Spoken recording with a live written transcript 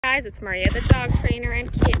Guys, it's Maria the dog trainer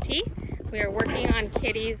and Kitty. We are working on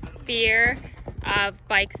Kitty's fear of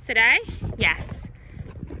bikes today. Yes.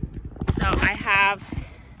 So I have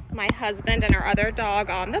my husband and our other dog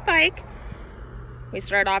on the bike. We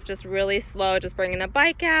start off just really slow, just bringing the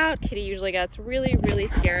bike out. Kitty usually gets really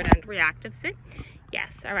scared and reactive. Yes,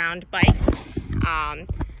 around bikes.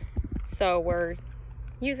 So we're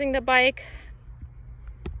using the bike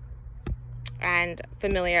and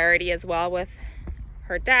familiarity as well with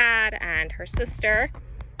her dad and her sister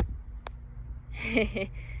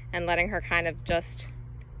and letting her kind of just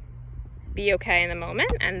be okay in the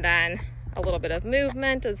moment, and then a little bit of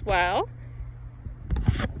movement as well.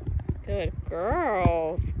 Good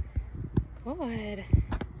girls. Good.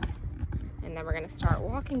 And then we're gonna start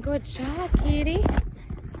walking. Good job, Kitty.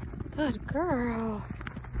 Good girl.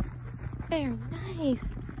 Very nice.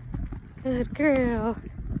 Good girl.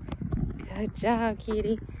 Good job,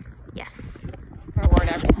 Kitty. Yes. Reward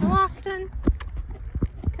every so often.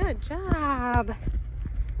 Good job.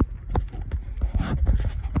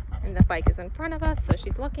 And the bike is in front of us, so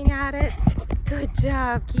she's looking at it. Good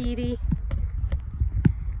job, Kitty.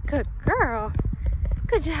 Good girl.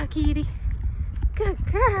 Good job, Kitty. Good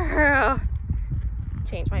girl.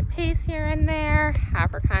 Change my pace here and there.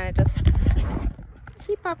 Have her kind of just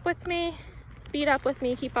keep up with me. Speed up with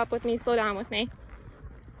me. Keep up with me. Slow down with me.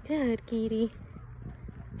 Good, Kitty.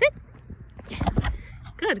 Sit. Yes.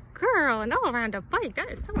 Good girl. And all around a bike.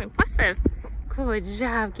 That is so impressive. Good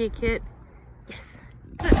job, Kit. Yes.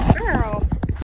 Good girl.